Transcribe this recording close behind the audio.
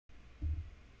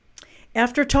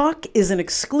After Talk is an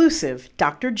exclusive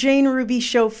Dr. Jane Ruby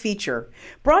Show feature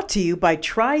brought to you by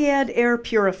Triad Air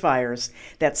Purifiers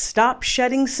that stop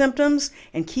shedding symptoms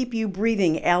and keep you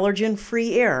breathing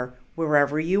allergen-free air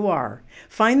wherever you are.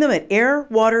 Find them at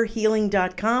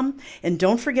airwaterhealing.com and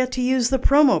don't forget to use the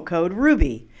promo code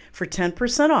RUBY for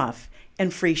 10% off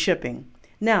and free shipping.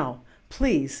 Now,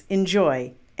 please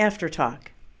enjoy After Talk.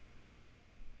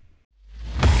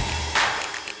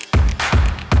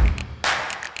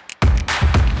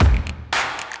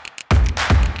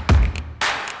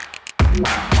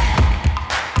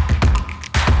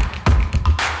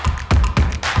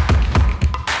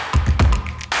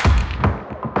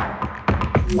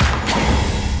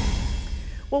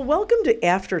 Well, welcome to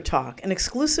After Talk, an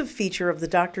exclusive feature of the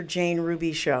Dr. Jane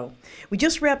Ruby Show. We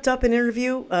just wrapped up an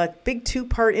interview, a big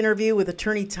two-part interview with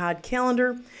attorney Todd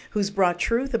Callender, who's brought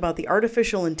truth about the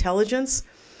artificial intelligence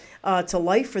to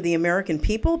life for the American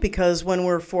people, because when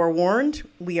we're forewarned,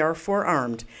 we are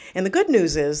forearmed. And the good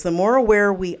news is, the more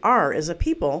aware we are as a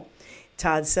people,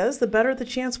 Todd says, the better the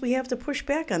chance we have to push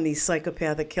back on these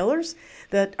psychopathic killers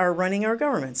that are running our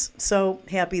governments. So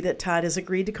happy that Todd has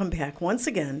agreed to come back once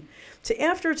again to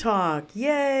After Talk.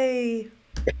 Yay!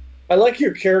 I like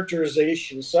your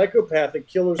characterization, psychopathic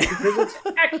killers, because it's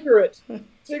accurate.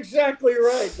 It's exactly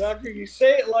right, Doctor. You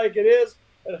say it like it is,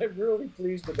 and I'm really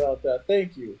pleased about that.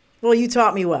 Thank you. Well, you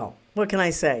taught me well. What can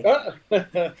I say?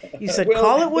 You said, well,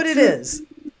 call it what it is.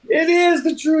 It is.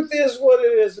 The truth is what it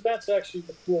is. And that's actually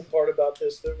the cool part about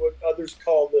this, that what others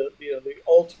call the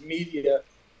alt media.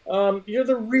 You're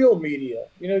the real media.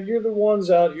 You're the ones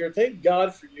out here. Thank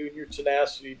God for you and your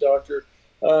tenacity, Doctor,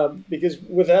 because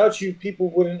without you, people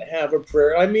wouldn't have a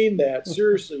prayer. I mean that.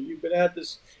 Seriously, you've been at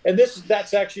this. And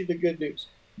that's actually the good news.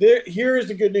 Here is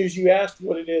the good news. You asked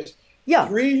what it is. Yeah.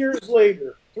 3 years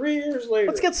later.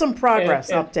 Let's get some progress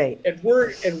update. And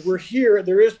we're here.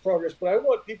 There is progress, but I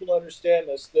want people to understand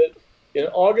this, that in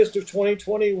August of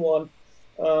 2021,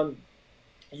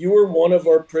 you were one of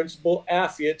our principal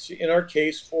affiants in our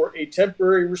case for a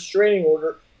temporary restraining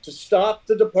order to stop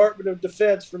the Department of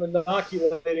Defense from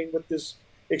inoculating with this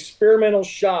experimental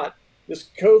shot, this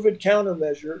COVID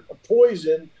countermeasure, a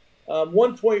poison,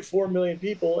 1.4 million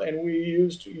people, and we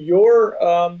used your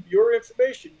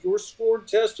information, your sworn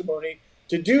testimony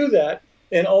to do that.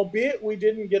 And albeit we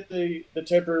didn't get the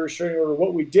temporary restraining order,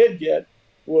 what we did get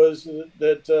was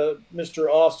that Mr.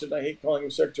 Austin, I hate calling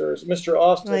him Secretary, Mr.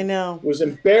 Austin was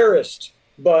embarrassed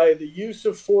by the use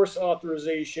of force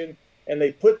authorization, and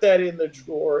they put that in the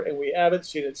drawer, and we haven't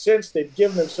seen it since. They've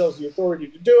given themselves the authority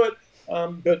to do it,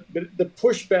 but the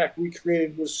pushback we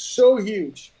created was so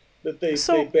huge that they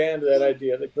banned that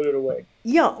idea. They put it away.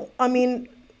 Yeah, I mean,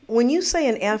 when you say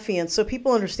an affiant, so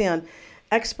people understand,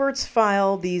 experts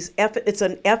file these, it's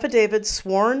an affidavit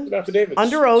sworn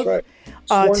under oath, right.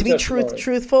 To be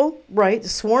truthful, right?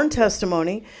 Sworn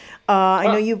testimony. I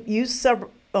know you've used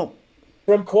several,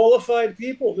 From qualified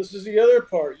people. This is the other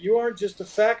part. You aren't just a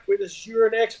fact witness, you're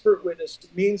an expert witness.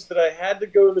 It means that I had to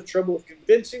go to the trouble of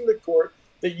convincing the court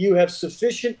that you have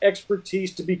sufficient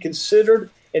expertise to be considered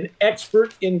an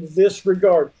expert in this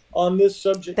regard, on this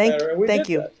subject matter. And thank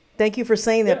you. Thank you for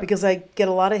saying that, because I get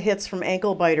a lot of hits from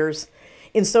ankle biters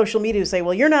in social media who say,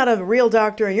 well, you're not a real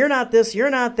doctor, and you're not this, you're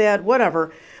not that,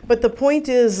 whatever. But the point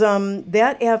is,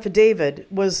 that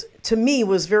affidavit was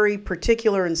very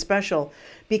particular and special,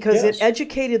 because it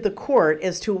educated the court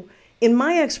as to, in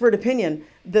my expert opinion,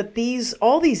 that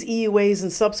all these EUAs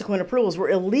and subsequent approvals were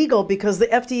illegal because the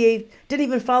FDA didn't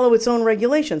even follow its own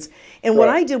regulations. And what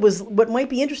I did was, what might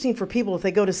be interesting for people if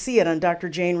they go to see it on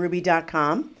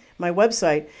drjaneruby.com, my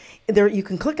website, there you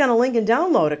can click on a link and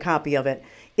download a copy of it,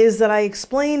 is that I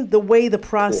explained the way the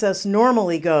process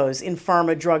normally goes in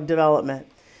pharma drug development.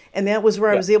 And that was where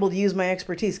I was able to use my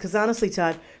expertise. Because honestly,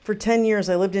 Todd, for 10 years,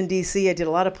 I lived in D.C. I did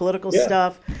a lot of political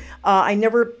stuff. I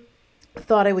never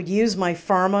thought I would use my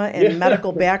pharma and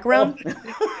medical background.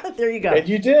 There you go. And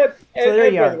you did. So there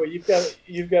you are. By the way,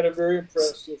 you've got a very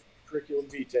impressive curriculum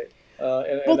vitae.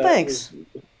 Well, thanks.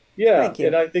 Thank you.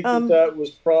 And I think that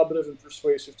was probative and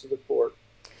persuasive to the court.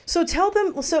 So tell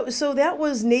them. So that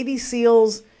was Navy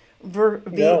SEALs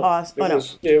v. Austin.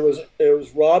 It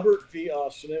was Robert v.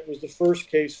 Austin. It was the first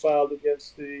case filed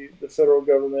against the federal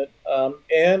government,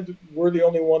 and we're the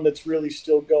only one that's really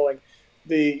still going.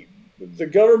 The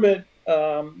government,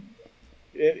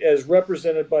 as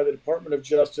represented by the Department of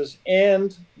Justice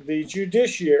and the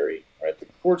judiciary, right, the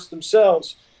courts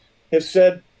themselves, have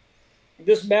said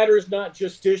this matter is not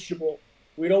justiciable.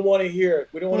 We don't want to hear it.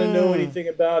 We don't want to know anything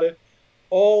about it.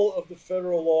 All of the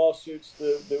federal lawsuits,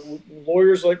 the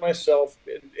lawyers like myself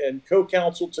and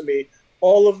co-counsel to me,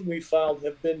 all of them we filed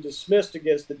have been dismissed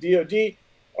against the DOD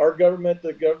Our government,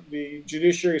 the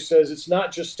judiciary says it's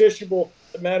not justiciable.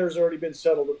 The matter has already been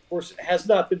settled. Of course, it has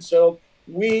not been settled.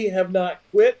 We have not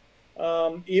quit,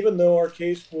 even though our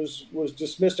case was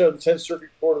dismissed out of the 10th Circuit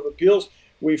Court of Appeals.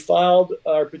 We filed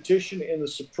our petition in the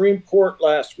Supreme Court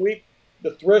last week.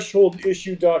 The threshold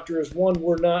issue, Doctor, is one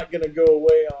we're not going to go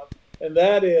away on, and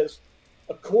that is,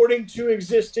 according to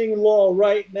existing law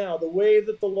right now, the way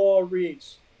that the law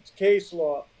reads, it's case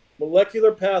law,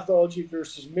 Molecular Pathology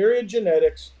versus Myriad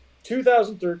Genetics,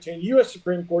 2013, U.S.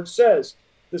 Supreme Court says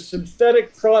the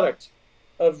synthetic product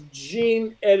of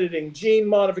gene editing, gene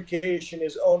modification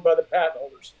is owned by the patent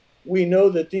holders. We know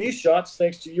that these shots,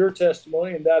 thanks to your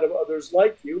testimony and that of others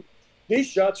like you, these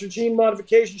shots are gene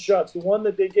modification shots, the one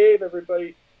that they gave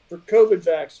everybody for COVID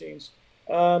vaccines,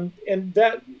 and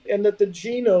that the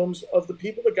genomes of the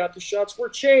people that got the shots were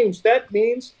changed. That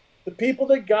means the people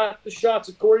that got the shots,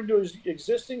 according to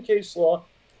existing case law,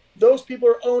 those people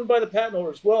are owned by the patent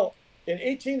holders. Well, in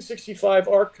 1865,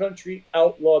 our country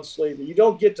outlawed slavery. You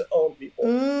don't get to own people.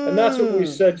 And that's what we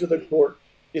said to the court,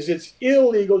 is it's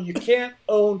illegal. You can't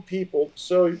own people.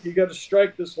 So you got to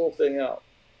strike this whole thing out.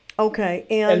 Okay.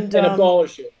 And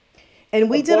abolish it. And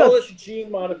we abolish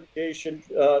gene modification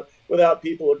without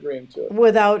people agreeing to it.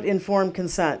 Without informed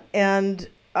consent. And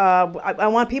I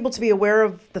want people to be aware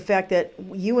of the fact that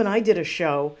you and I did a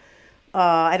show,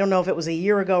 I don't know if it was a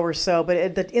year ago or so, but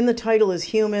in the title is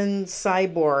Human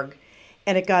Cyborg,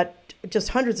 and it got just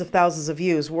hundreds of thousands of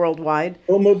views worldwide.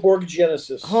 Homoborg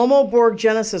Genesis. Homoborg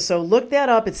Genesis. So look that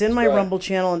up. It's in my Rumble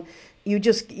channel, and you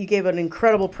gave an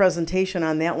incredible presentation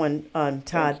on that one, Todd.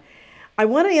 Thanks. I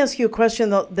want to ask you a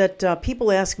question that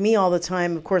people ask me all the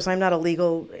time. Of course, I'm not a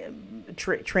legal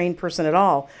trained person at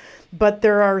all. But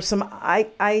there are some,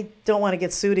 I don't want to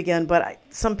get sued again, but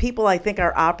some people I think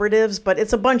are operatives, but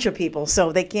it's a bunch of people,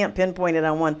 so they can't pinpoint it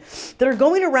on one, that are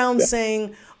going around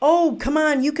saying, oh, come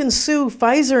on, you can sue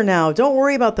Pfizer now. Don't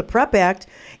worry about the PrEP Act.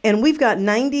 And we've got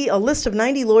a list of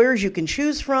 90 lawyers you can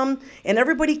choose from, and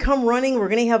everybody come running. We're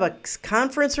going to have a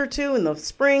conference or two in the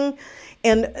spring.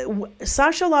 And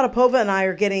Sasha Latapova and I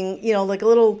are getting, like a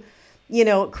little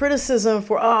criticism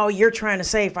for, oh, you're trying to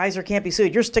say Pfizer can't be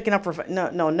sued. You're sticking up for,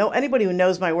 no. Anybody who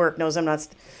knows my work knows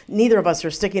neither of us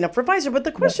are sticking up for Pfizer. But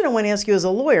the question I want to ask you as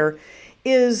a lawyer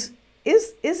is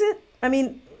it,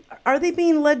 are they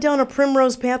being led down a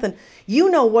primrose path? And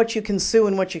you know what you can sue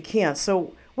and what you can't.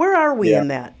 So where are we in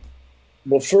that?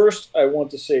 Well, first, I want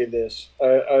to say this.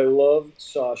 I love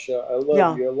Sasha. I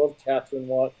love you. I love Catherine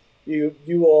Watt.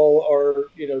 You all are,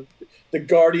 the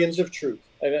guardians of truth.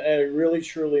 And I really,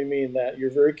 truly mean that.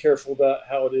 You're very careful about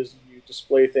how it is you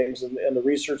display things and the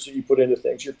research that you put into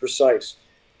things. You're precise.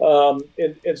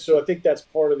 And so I think that's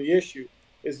part of the issue,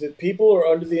 is that people are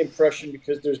under the impression,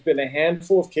 because there's been a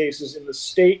handful of cases in the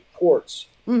state courts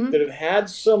that have had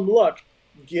some luck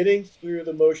getting through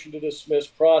the motion to dismiss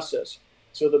process.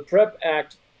 So the PrEP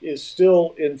Act is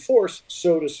still in force,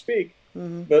 so to speak.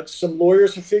 But some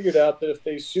lawyers have figured out that if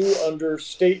they sue under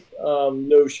state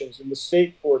notions in the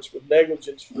state courts with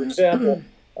negligence, for example,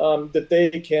 that they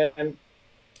can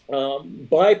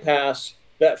bypass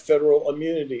that federal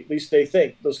immunity. At least they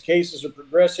think. Those cases are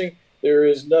progressing. There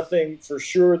is nothing for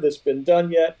sure that's been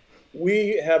done yet.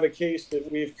 We have a case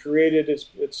that we've created. It's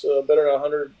better than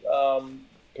 100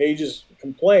 pages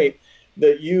complaint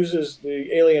that uses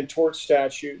the Alien Tort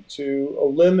Statute to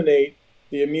eliminate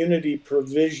the immunity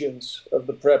provisions of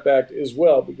the PrEP Act as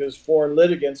well, because foreign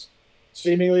litigants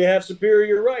seemingly have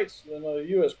superior rights than the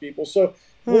U.S. people. So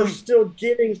we're still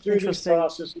getting through these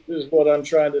processes, is what I'm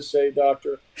trying to say,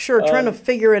 Doctor. Sure, trying to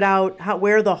figure it out,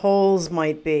 where the holes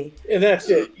might be. And that's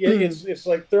it. It's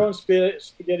like throwing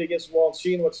spaghetti against the wall and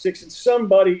seeing what sticks, and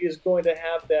somebody is going to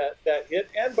have that hit.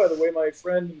 And by the way, my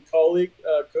friend and colleague,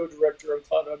 co-director of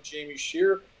Cloud Hub, Jamie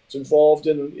Shear, involved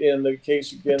in the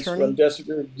case against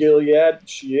Remdesivir Gilead.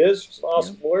 She's an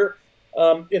awesome lawyer.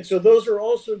 And so those are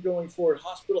also going forward.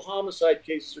 Hospital homicide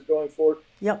cases are going forward.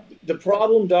 The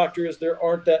problem, Doctor, is there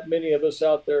aren't that many of us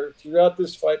out there. Throughout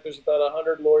this fight, there's about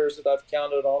 100 lawyers that I've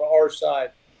counted on our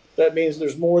side. That means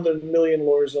there's more than 1 million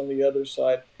lawyers on the other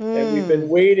side. And we've been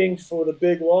waiting for the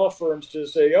big law firms to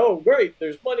say, oh, great,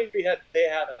 there's money to be had. They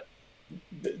haven't.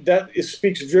 That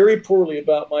speaks very poorly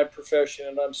about my profession,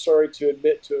 and I'm sorry to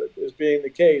admit to it as being the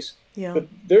case. But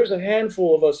there's a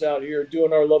handful of us out here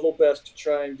doing our level best to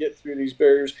try and get through these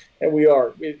barriers, and we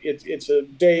are. It's a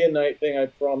day and night thing, I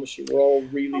promise you. We're all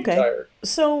really tired.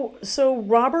 So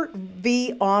Robert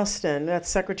V. Austin, that's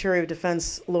Secretary of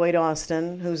Defense Lloyd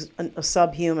Austin, who's a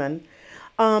subhuman,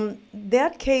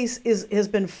 that case has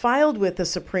been filed with the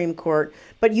Supreme Court,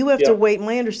 but you have to wait.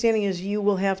 My understanding is you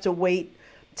will have to wait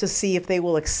to see if they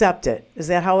will accept it. Is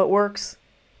that how it works?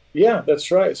 Yeah,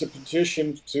 that's right. It's a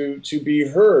petition to be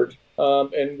heard,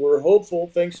 and we're hopeful,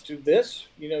 thanks to this,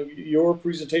 your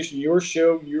presentation, your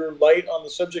show, your light on the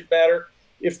subject matter.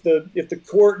 If the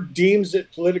court deems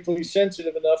it politically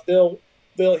sensitive enough, they'll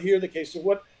hear the case. So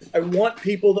what I want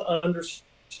people to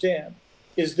understand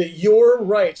is that your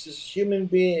rights as a human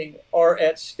being are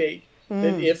at stake.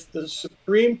 That Mm. if the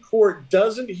Supreme Court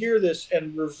doesn't hear this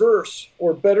and reverse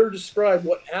or better describe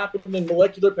what happened in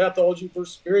molecular pathology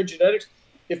versus variant genetics,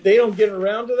 if they don't get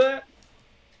around to that,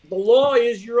 the law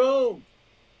is your own.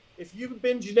 If you've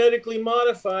been genetically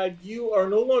modified, you are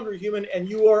no longer human and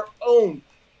you are owned.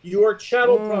 You are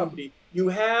chattel Mm. property. You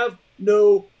have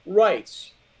no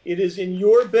rights. It is in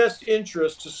your best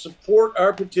interest to support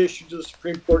our petition to the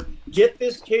Supreme Court, get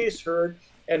this case heard,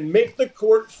 and make the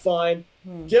court find.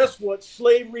 Mm. Guess what?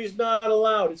 Slavery is not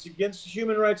allowed. It's against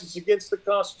human rights. It's against the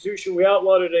Constitution. We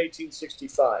outlawed it in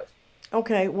 1865.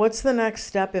 Okay, what's the next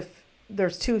step if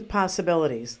there's two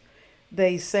possibilities?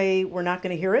 They say we're not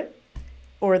going to hear it,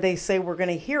 or they say we're going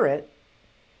to hear it,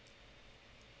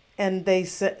 and they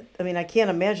say, I mean, I can't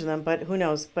imagine them, but who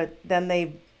knows? But then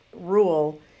they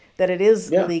rule that it is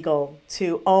Yeah. legal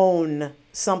to own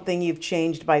something you've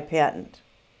changed by patent.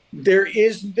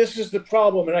 This is the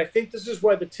problem, and I think this is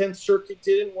why the 10th Circuit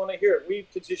didn't want to hear it. We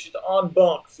petitioned en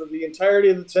banc for the entirety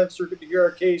of the 10th Circuit to hear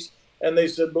our case, and they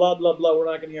said, blah, blah, blah, we're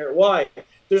not going to hear it. Why?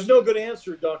 There's no good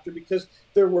answer, doctor, because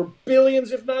there were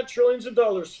billions, if not trillions of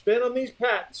dollars spent on these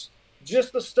patents.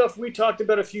 Just the stuff we talked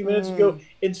about a few minutes ago,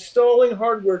 installing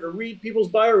hardware to read people's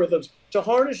biorhythms, to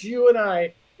harness you and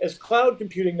I as cloud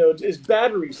computing nodes, as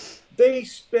batteries. They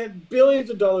spent billions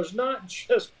of dollars not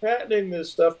just patenting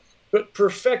this stuff, but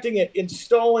perfecting it,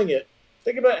 installing it.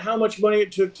 Think about how much money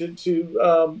it took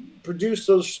to produce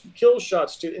those kill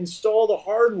shots, to install the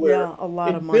hardware. Yeah, a lot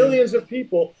of in money. billions of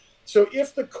people. So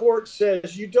if the court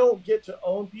says you don't get to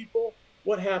own people,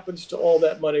 what happens to all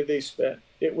that money they spent?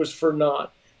 It was for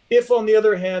naught. If, on the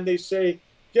other hand, they say,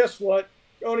 guess what?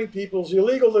 Owning people is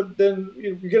illegal, then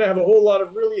you're going to have a whole lot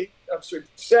of really, I'm sorry,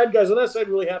 sad guys on that side,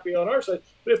 really happy on our side.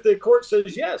 But if the court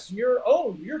says, yes, you're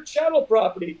owned, you're chattel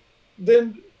property,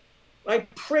 then I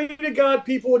pray to God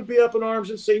people would be up in arms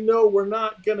and say, no, we're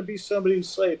not going to be somebody's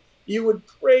slave. You would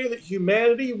pray that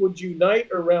humanity would unite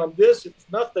around this, if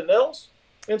nothing else,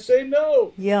 and say,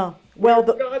 no, Yeah. we're Well,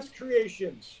 God's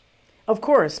creations. of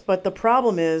course, but the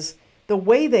problem is the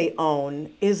way they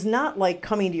own is not like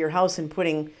coming to your house and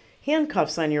putting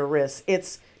handcuffs on your wrists.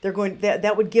 It's they're going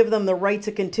that would give them the right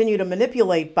to continue to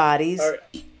manipulate bodies. All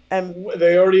right. And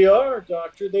They already are,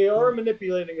 doctor. They are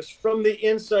manipulating us from the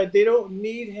inside. They don't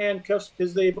need handcuffs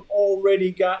because they've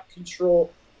already got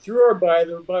control through our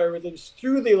biorhythms,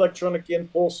 through the electronic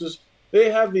impulses. They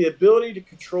have the ability to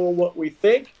control what we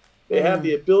think. They have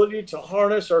the ability to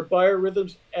harness our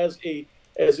biorhythms as a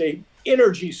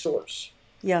energy source.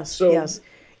 yes, So yes.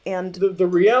 And the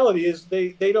reality is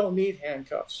they don't need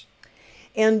handcuffs.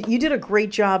 And you did a great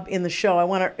job in the show. I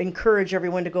want to encourage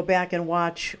everyone to go back and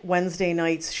watch Wednesday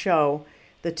night's show,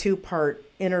 the two-part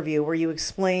interview where you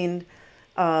explained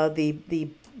the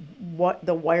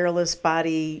wireless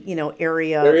body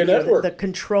area, Area network. the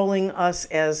controlling us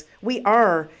as we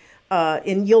are,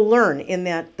 and you'll learn in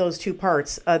those two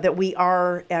parts that we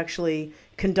are actually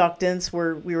conductance.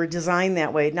 We were designed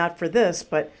that way, not for this,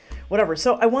 but whatever.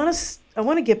 So I want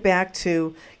to get back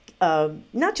to.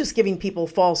 Not just giving people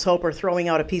false hope or throwing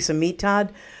out a piece of meat,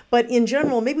 Todd, but in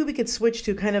general, maybe we could switch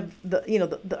to kind of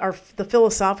the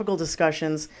philosophical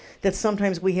discussions that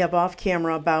sometimes we have off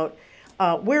camera about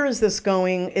where is this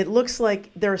going? It looks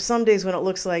like there are some days when it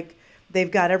looks like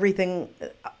they've got everything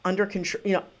under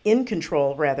control, in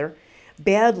control rather,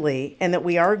 badly, and that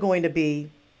we are going to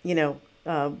be,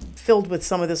 filled with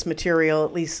some of this material,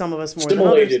 at least some of us more than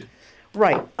others. Simulated.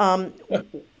 Right.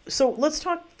 So let's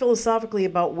talk philosophically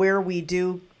about where we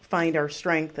do find our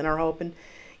strength and our hope. And,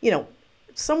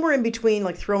 somewhere in between,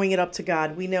 like throwing it up to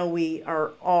God, we know we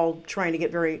are all trying to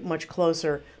get very much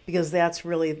closer because that's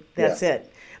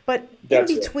it. But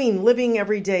That's in between living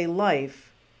everyday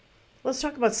life, let's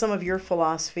talk about some of your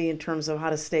philosophy in terms of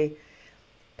how to stay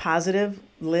positive,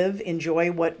 live,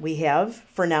 enjoy what we have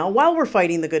for now while we're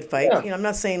fighting the good fight. Yeah. I'm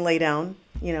not saying lay down,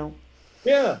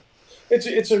 Yeah.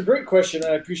 It's a great question.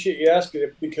 I appreciate you asking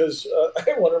it because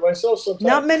I wonder myself sometimes.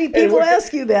 Not many people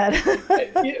ask you that.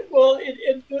 Well,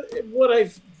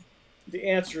 the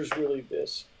answer is really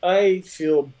this. I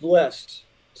feel blessed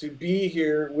to be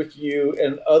here with you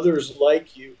and others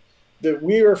like you, that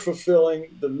we are fulfilling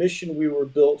the mission we were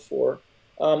built for.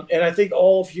 And I think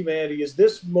all of humanity is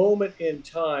this moment in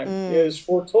time is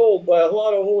foretold by a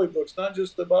lot of holy books, not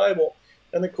just the Bible.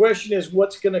 And the question is,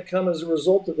 what's going to come as a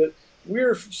result of it?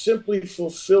 We're simply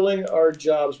fulfilling our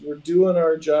jobs. We're doing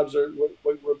our jobs, or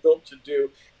what we're built to do.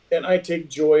 And I take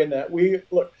joy in that. We're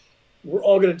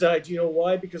all going to die. Do you know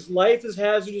why? Because life is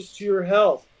hazardous to your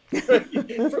health.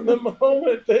 From the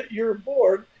moment that you're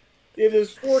born, it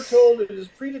is foretold, it is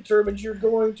predetermined you're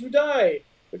going to die.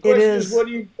 The It question is, is. what are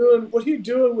you doing? What are you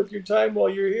doing with your time while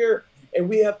you're here? And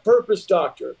we have purpose,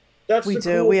 doctor. That's We the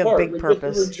do. We cool have part. big We get to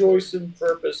purpose. rejoice in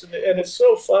purpose, and it's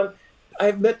so fun.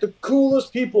 I've met the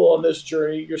coolest people on this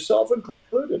journey, yourself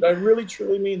included. I really,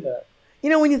 truly mean that.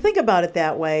 When you think about it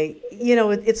that way,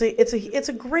 it's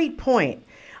a great point.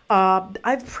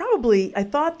 I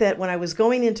thought that when I was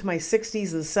going into my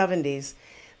 60s and 70s,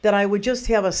 that I would just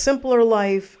have a simpler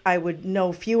life. I would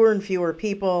know fewer and fewer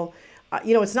people.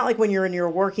 It's not like when you're in your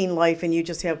working life and you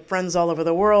just have friends all over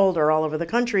the world or all over the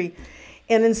country.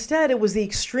 And instead, it was the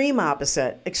extreme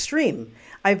opposite. Extreme.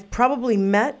 I've probably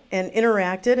met and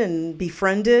interacted and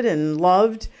befriended and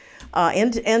loved,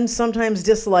 and sometimes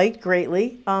disliked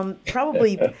greatly.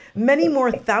 Probably many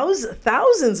more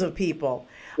thousands of people.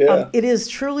 Yeah. It has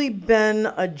truly been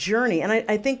a journey, and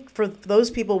I think for those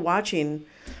people watching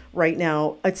right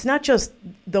now, it's not just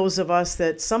those of us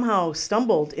that somehow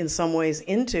stumbled in some ways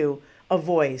into a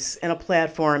voice and a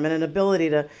platform and an ability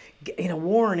to,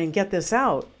 warn and get this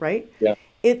out, right? Yeah.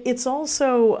 It's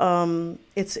also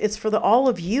it's for all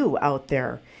of you out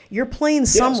there. You're playing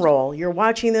some Yes. role. You're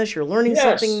watching this. You're learning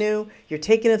something Yes. new. You're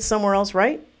taking it somewhere else,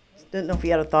 right? Didn't know if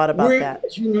you had a thought about We're that.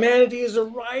 humanity is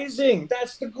arising.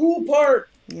 That's the cool part.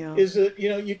 Yeah. Is that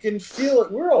you can feel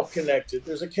it. We're all connected.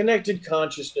 There's a connected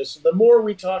consciousness, and the more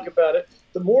we talk about it,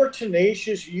 the more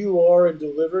tenacious you are in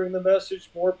delivering the message.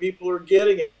 More people are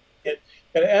getting it,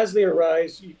 and as they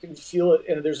arise, you can feel it.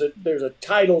 And there's a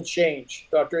tidal change,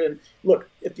 doctor. And look,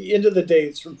 at the end of the day,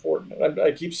 it's important.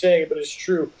 I keep saying it, but it's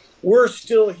true. We're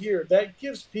still here. That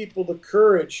gives people the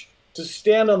courage to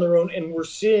stand on their own, and we're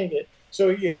seeing it. So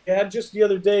you had just the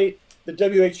other day, the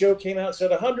WHO came out and said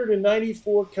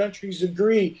 194 countries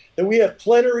agree that we have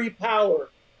plenary power.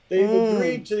 They've Mm.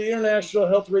 agreed to the international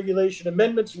health regulation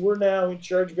amendments. We're now in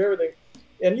charge of everything.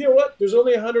 And you know what? There's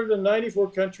only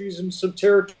 194 countries and some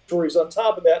territories on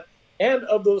top of that. And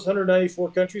of those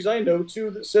 194 countries, I know two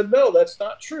that said, no, that's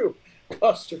not true.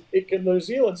 Costa Rica and New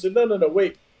Zealand said, no, no, no,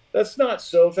 wait, that's not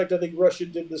so. In fact, I think Russia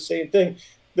did the same thing.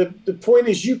 The point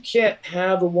is, you can't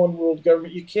have a one world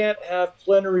government. You can't have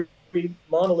plenary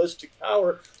monolithic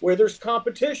power where there's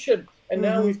competition. And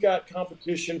now Mm-hmm. we've got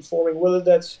competition forming, whether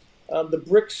that's the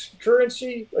BRICS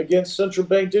currency against central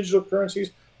bank digital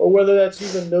currencies, or whether that's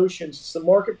even notions. It's the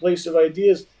marketplace of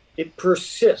ideas. It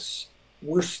persists.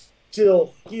 We're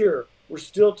still here. We're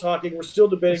still talking. We're still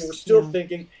debating. We're still Yeah.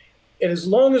 thinking. And as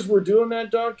long as we're doing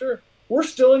that, doctor, we're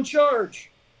still in charge.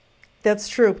 That's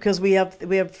true because we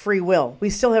have free will. We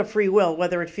still have free will,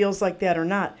 whether it feels like that or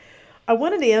not. I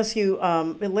wanted to ask you.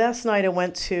 Last night I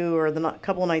went to, or the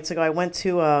couple of nights ago, I went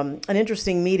to an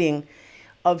interesting meeting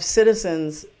of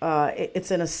citizens. It's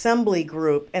an assembly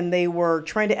group, and they were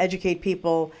trying to educate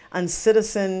people on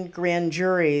citizen grand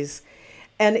juries.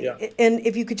 And Yeah. and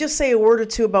if you could just say a word or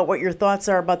two about what your thoughts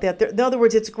are about that. In other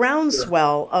words, it's Sure.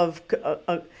 groundswell of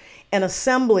an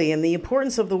assembly and the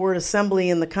importance of the word assembly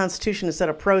in the Constitution instead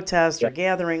of protest or Yeah.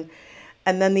 gathering.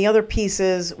 And then the other piece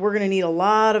is we're going to need a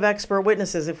lot of expert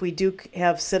witnesses if we do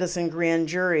have citizen grand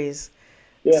juries.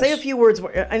 Say a Yes. few words.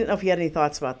 I don't know if you had any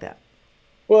thoughts about that.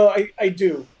 Well, I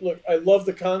do. Look, I love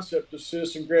the concept of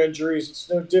citizen grand juries. It's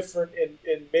no different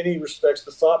in many respects,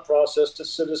 the thought process to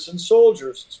citizen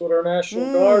soldiers. It's what our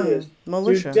National Guard is. To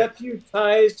Militia.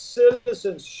 deputized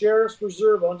citizens, sheriffs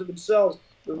reserve unto themselves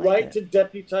the Like right it. to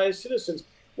deputize citizens.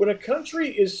 When a country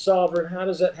is sovereign, how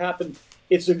does that happen?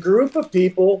 It's a group of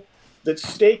people that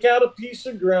stake out a piece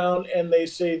of ground and they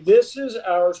say, this is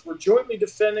ours. We're jointly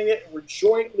defending it and we're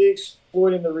jointly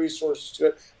exploiting the resources to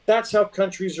it. That's how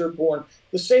countries are born.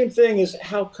 The same thing is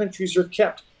how countries are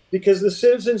kept because the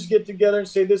citizens get together and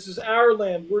say, this is our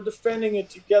land. We're defending it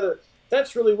together.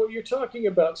 That's really what you're talking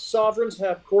about. Sovereigns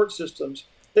have court systems,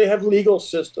 they have legal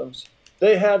systems,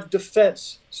 they have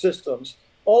defense systems.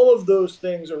 All of those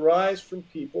things arise from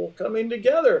people coming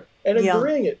together and Yeah.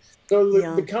 agreeing it. So the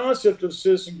Yeah. concept of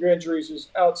citizen grand juries is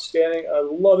outstanding. I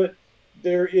love it.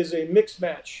 There is a mixed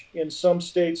match in some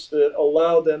states that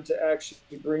allow them to actually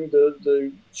bring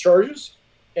the charges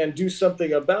and do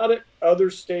something about it. Other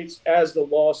states, as the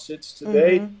law sits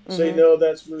today, Mm-hmm. say Mm-hmm. no,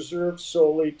 that's reserved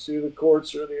solely to the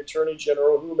courts or the attorney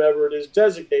general, whomever it is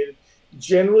designated.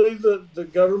 Generally, the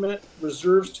government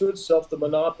reserves to itself the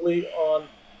monopoly on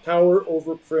power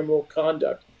over criminal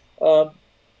conduct. Um,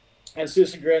 And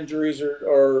citizen grand juries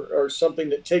are something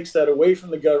that takes that away from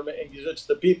the government and gives it to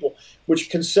the people, which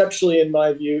conceptually, in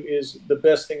my view, is the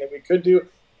best thing that we could do.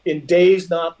 In days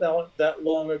not that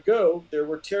long ago, there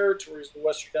were territories in the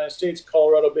Western United States,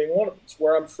 Colorado being one of them. It's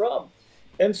where I'm from.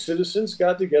 And citizens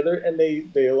got together and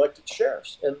they elected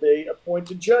sheriffs and they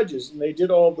appointed judges and they did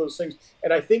all of those things.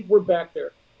 And I think we're back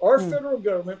there. Our federal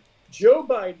government, Joe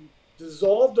Biden,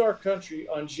 dissolved our country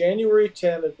on January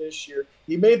 10th of this year.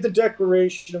 He made the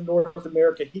Declaration of North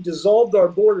America. He dissolved our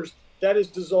borders. That is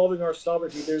dissolving our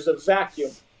sovereignty. There's a vacuum.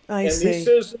 I see. These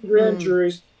citizen grand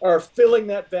juries are filling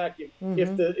that vacuum.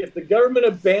 If the government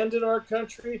abandoned our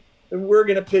country, then we're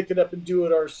going to pick it up and do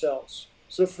it ourselves.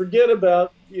 So forget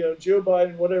about Joe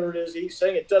Biden, whatever it is he's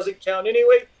saying. It doesn't count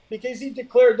anyway because he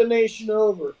declared the nation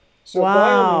over. So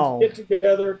by all means, get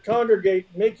together, congregate,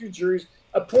 make your juries,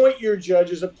 appoint your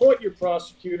judges, appoint your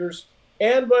prosecutors.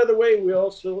 And by the way, we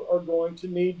also are going to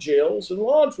need jails and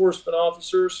law enforcement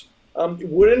officers.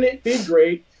 Wouldn't it be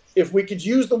great if we could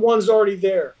use the ones already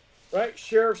there, right?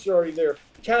 Sheriffs are already there.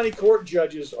 County court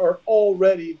judges are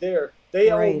already there.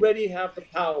 They already have the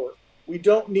power. We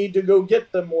don't need to go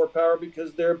get them more power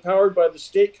because they're empowered by the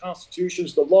state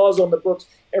constitutions, the laws on the books.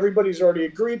 Everybody's already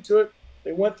agreed to it.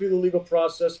 They went through the legal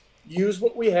process. Use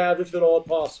what we have if at all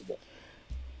possible.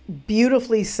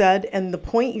 Beautifully said. And the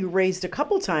point you raised a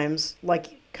couple times,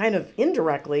 like kind of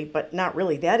indirectly, but not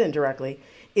really that indirectly,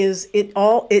 is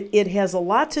it has a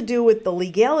lot to do with the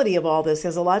legality of all this,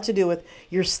 has a lot to do with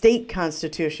your state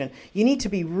constitution. You need to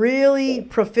be really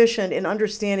proficient in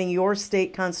understanding your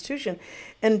state constitution.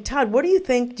 And Todd, what do you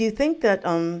think? Do you think that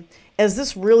as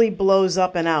this really blows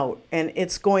up and out, and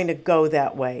it's going to go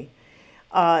that way,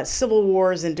 civil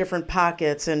wars in different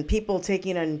pockets and people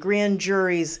taking on grand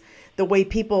juries, the way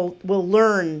people will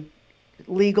learn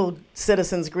legal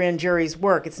citizens grand juries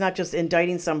work. It's not just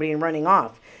indicting somebody and running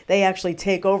off. They actually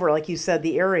take over, like you said,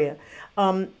 the area.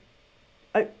 I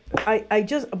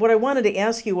just, what I wanted to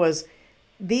ask you was,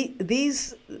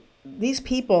 these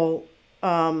people,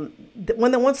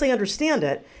 once they understand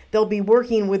it, they'll be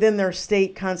working within their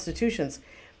state constitutions.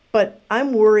 But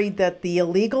I'm worried that the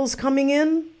illegals coming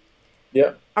in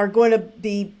are going to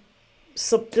be,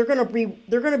 they're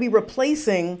going to be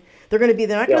replacing. They're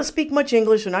not going to speak much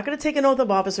English. They're not going to take an oath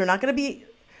of office. They're not going to be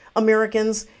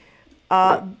Americans.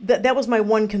 That was my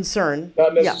one concern.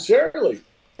 Not necessarily. Yeah.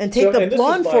 And take the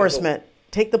law enforcement,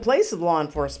 take the place of law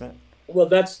enforcement. Well,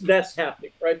 that's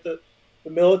happening, right? The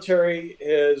military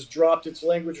has dropped its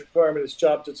language requirement. It's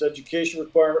dropped its education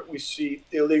requirement. We see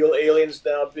illegal aliens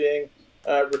now being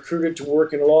recruited to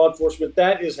work in law enforcement.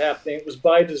 That is happening. It was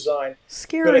by design.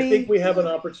 Scary. But I think we have an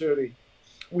opportunity.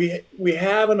 We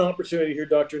have an opportunity here,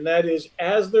 Doctor, and that is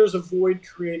as there's a void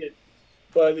created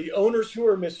by the owners who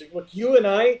are missing. Look, you and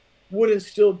I wouldn't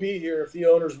still be here if the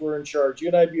owners were in charge. You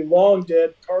and I'd be long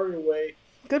dead, carted away.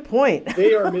 Good point.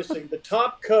 They are missing. The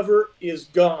top cover is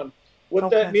gone. What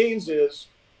that means is,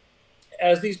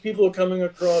 as these people are coming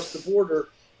across the border,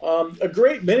 a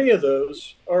great many of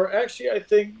those are actually, I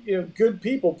think, good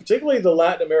people, particularly the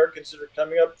Latin Americans that are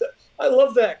coming up. I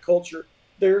love that culture.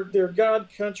 They're God,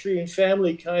 country, and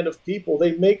family kind of people.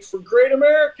 They make for great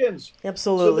Americans.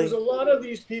 Absolutely. So there's a lot of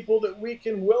these people that we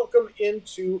can welcome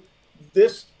into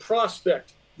this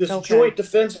prospect, this joint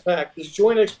defense pact, this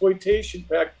joint exploitation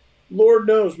pact. Lord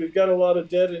knows we've got a lot of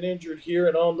dead and injured here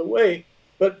and on the way.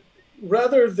 But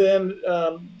rather than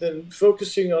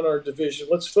focusing on our division,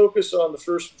 let's focus on the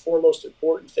first and foremost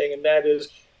important thing, and that is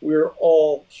we're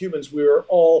all humans. We are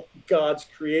all God's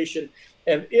creation.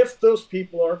 And if those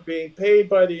people aren't being paid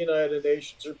by the United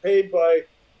Nations or paid by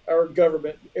our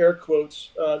government, air quotes,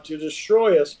 to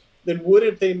destroy us, then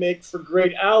wouldn't they make for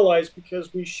great allies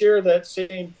because we share that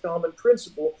same common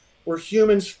principle? We're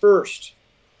humans first.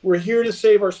 We're here to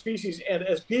save our species. And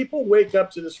as people wake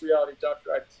up to this reality, Doctor,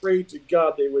 I pray to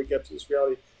God they wake up to this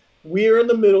reality. We are in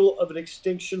the middle of an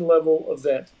extinction level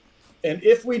event. And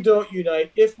if we don't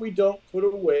unite, if we don't put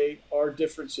away our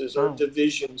differences, our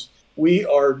divisions, we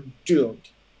are doomed.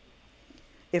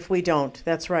 If we don't,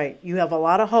 that's right. You have a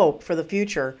lot of hope for the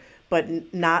future,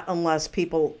 but not unless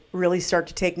people really start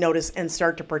to take notice and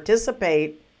start to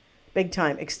participate big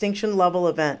time. Extinction level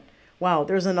event. Wow,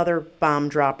 there's another bomb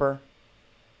dropper.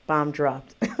 Bomb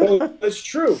dropped. Well, it's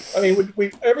true. I mean,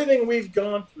 everything we've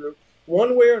gone through,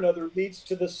 one way or another, leads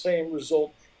to the same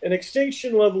result. An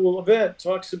extinction level event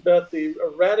talks about the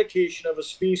eradication of a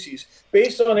species.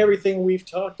 Based on everything we've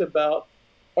talked about,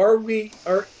 are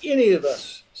any of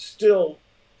us still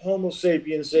Homo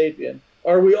sapiens sapien?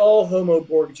 Are we all Homo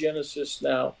Borg Genesis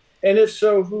now? And if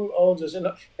so, who owns us?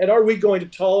 And are we going to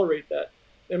tolerate that?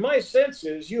 And my sense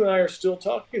is you and I are still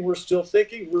talking. We're still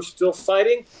thinking. We're still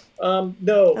fighting.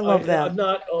 No, I love that. I'm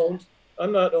not owned.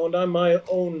 I'm not owned. I'm my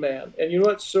own man. And you know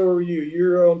what? So are you.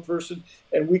 You're your own person.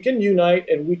 And we can unite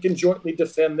and we can jointly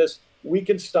defend this. We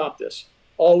can stop this.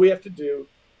 All we have to do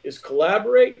is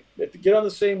collaborate. We have to get on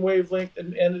the same wavelength.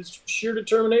 And it's sheer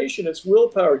determination. It's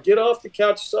willpower. Get off the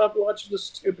couch. Stop watching the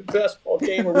stupid basketball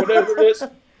game or whatever it is.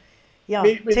 Yeah.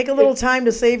 Take a little time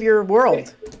to save your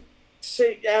world.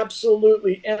 Say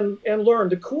absolutely, and learn.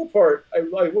 The cool part I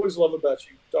always love about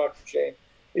you, Dr. Jane,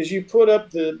 is you put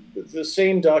up the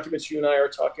same documents you and I are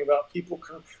talking about. People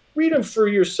can read them for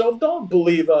yourself. Don't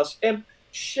believe us, and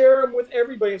share them with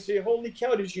everybody and say, "Holy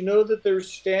cow! Did you know that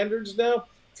there's standards now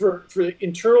for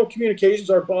internal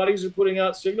communications? Our bodies are putting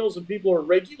out signals, and people are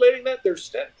regulating that.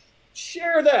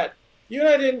 Share that. You and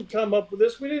I didn't come up with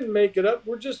this. We didn't make it up.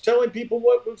 We're just telling people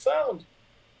what we found."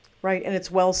 Right, and it's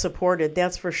well supported,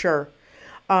 that's for sure.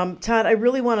 Todd, I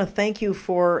really want to thank you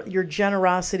for your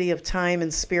generosity of time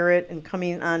and spirit and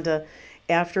coming on to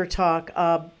After Talk.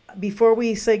 Before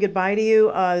we say goodbye to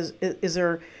you, is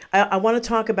there? I want to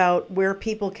talk about where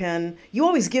people can. You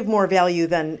always give more value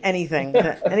than anything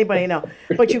that anybody know,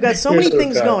 but you've got so many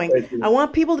things going. I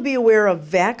want people to be aware of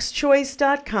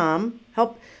vaxchoice.com.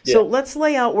 So let's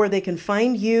lay out where they can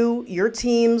find you, your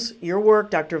teams, your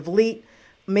work, Dr. Vliet.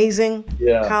 Amazing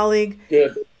colleague.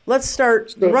 Good. Let's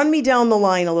start. Run me down the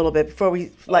line a little bit before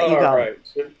we let you go. All right.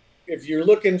 So if you're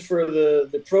looking for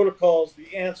the protocols,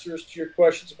 the answers to your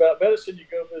questions about medicine, you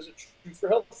go visit Truth for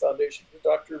Health Foundation.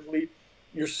 Dr. Vliet,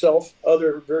 yourself,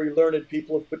 other very learned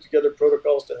people have put together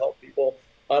protocols to help people.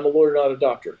 I'm a lawyer, not a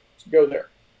doctor. So go there.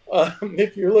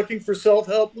 If you're looking for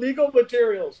self-help legal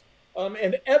materials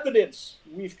and evidence,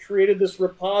 we've created this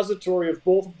repository of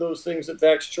both of those things at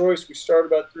Vax Choice. We started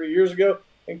about 3 years ago,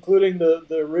 including the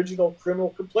original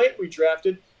criminal complaint we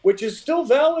drafted, which is still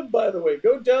valid, by the way.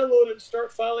 Go download it and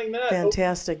start filing that.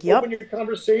 Fantastic. Open your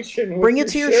converation. Bring it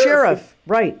to your sheriff.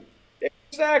 Right.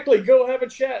 Exactly. Go have a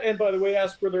chat. And by the way,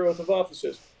 ask where their oath of office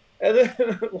is. And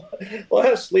then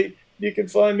lastly, you can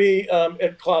find me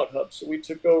at Cloud Hub. So we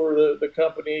took over the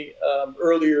company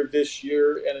earlier this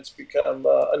year, and it's become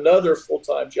another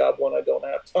full-time job, one I don't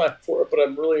have time for it, but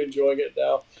I'm really enjoying it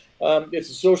now.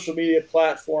 It's a social media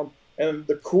platform. And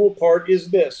the cool part is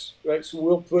this, right? So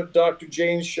we'll put Dr.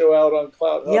 Jane's show out on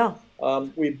Cloud Hub. Yeah.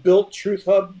 We built Truth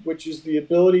Hub, which is the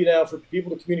ability now for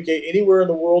people to communicate anywhere in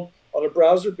the world on a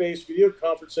browser-based video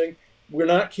conferencing. We're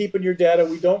not keeping your data.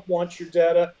 We don't want your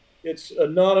data. It's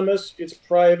anonymous, it's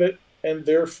private, and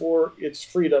therefore it's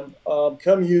freedom.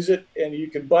 Come use it, and you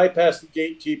can bypass the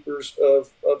gatekeepers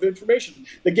of information.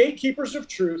 The gatekeepers of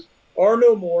truth are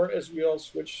no more as we all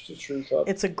switch to Truth Hub.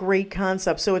 It's a great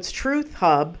concept. So it's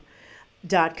truthhub.com,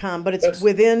 but it's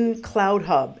within Cloud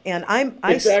Hub. And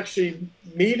it's actually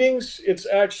meetings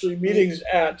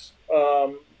at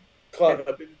Cloud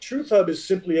Hub. Truth Hub is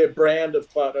simply a brand of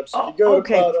Cloud Hub. So you go to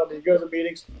Cloud Hub and you go to the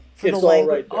meetings, it's all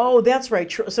right there. Oh, that's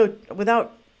right. So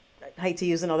without, I hate to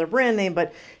use another brand name,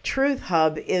 but Truth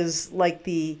Hub is like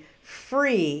the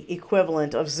free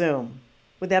equivalent of Zoom.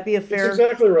 Would that be a fair? That's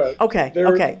exactly right.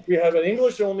 Okay. We have an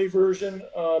English-only version.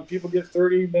 People get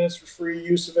 30 minutes for free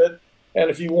use of it. And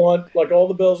if you want like all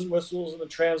the bells and whistles and the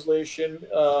translation,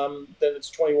 then it's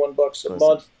 $21 a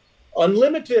month,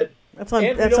 unlimited. That's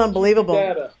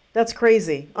unbelievable. That's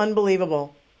crazy.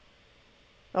 Unbelievable.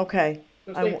 Okay.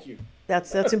 Thank you.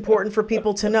 That's important for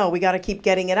people to know. We got to keep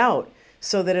getting it out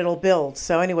so that it'll build.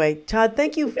 So anyway, Todd,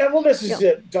 thank you. Yeah, well, this is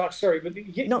it, Doc. Sorry, but what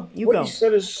you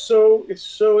said is so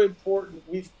important.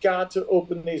 We've got to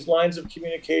open these lines of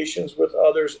communications with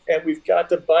others, and we've got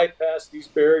to bypass these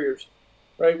barriers.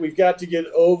 Right? We've got to get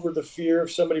over the fear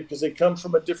of somebody because they come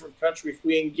from a different country. If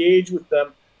we engage with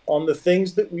them on the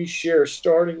things that we share,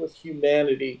 starting with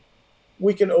humanity,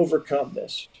 we can overcome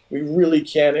this. We really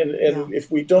can. And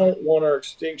if we don't want our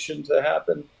extinction to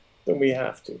happen, then we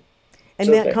have to. And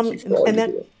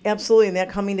absolutely, and that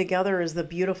coming together is the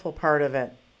beautiful part of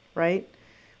it, right?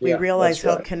 We realize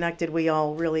how connected we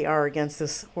all really are against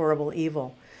this horrible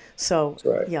evil. So,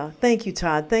 thank you,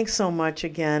 Todd. Thanks so much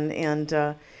again,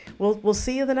 and we'll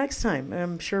see you the next time.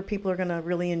 I'm sure people are going to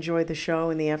really enjoy the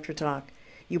show and the after talk.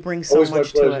 You bring so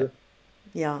much to it.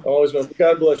 Yeah. Always,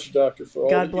 God bless you, Doctor, for all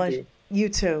God that you do. You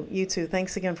too. You too.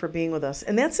 Thanks again for being with us.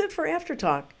 And that's it for After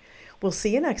Talk. We'll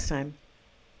see you next time.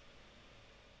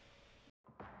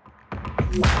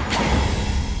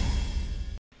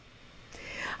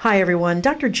 Hi, everyone.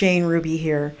 Dr. Jane Ruby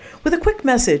here with a quick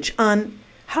message on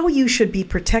how you should be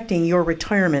protecting your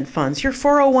retirement funds, your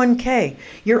 401k,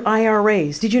 your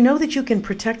IRAs. Did you know that you can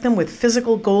protect them with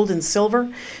physical gold and silver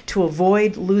to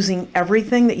avoid losing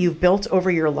everything that you've built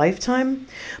over your lifetime?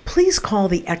 Please call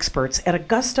the experts at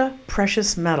Augusta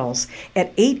Precious Metals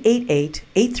at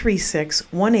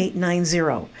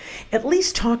 888-836-1890. At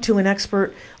least talk to an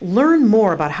expert, learn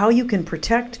more about how you can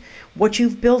protect what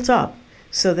you've built up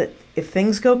so that if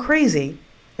things go crazy,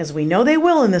 as we know they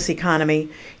will in this economy,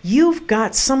 you've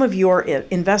got some of your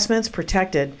investments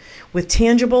protected with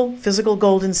tangible physical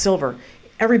gold and silver.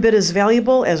 Every bit as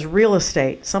valuable as real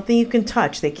estate, something you can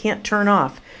touch, they can't turn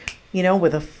off,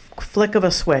 with a flick of a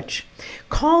switch.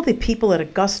 Call the people at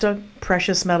Augusta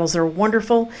Precious Metals. They're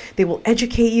wonderful. They will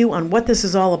educate you on what this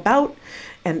is all about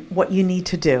and what you need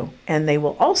to do. And they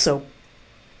will also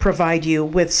provide you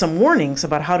with some warnings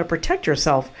about how to protect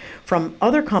yourself from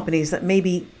other companies that may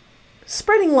be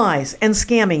spreading lies and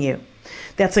scamming you.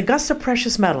 That's Augusta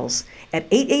Precious Metals at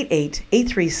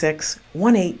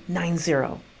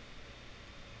 888-836-1890.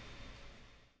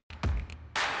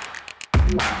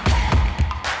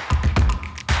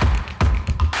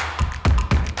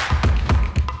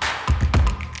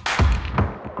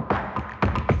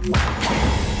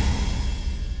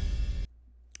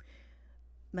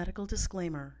 Medical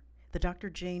disclaimer. The Dr.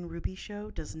 Jane Ruby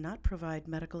Show does not provide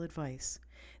medical advice.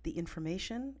 The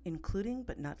information, including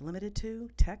but not limited to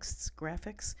texts,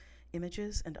 graphics,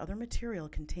 images, and other material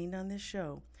contained on this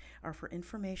show, are for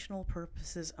informational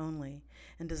purposes only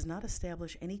and does not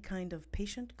establish any kind of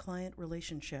patient-client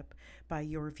relationship by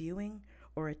your viewing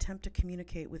or attempt to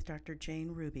communicate with Dr.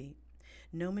 Jane Ruby.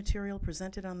 No material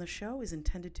presented on the show is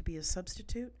intended to be a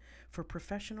substitute for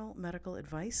professional medical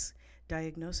advice,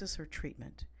 diagnosis, or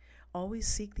treatment. Always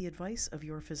seek the advice of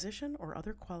your physician or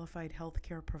other qualified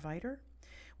healthcare provider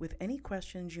with any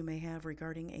questions you may have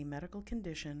regarding a medical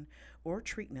condition or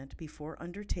treatment before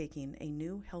undertaking a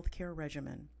new healthcare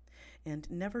regimen,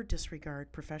 and never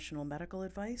disregard professional medical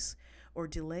advice or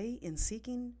delay in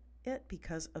seeking it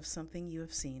because of something you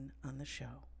have seen on the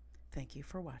show. Thank you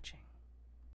for watching.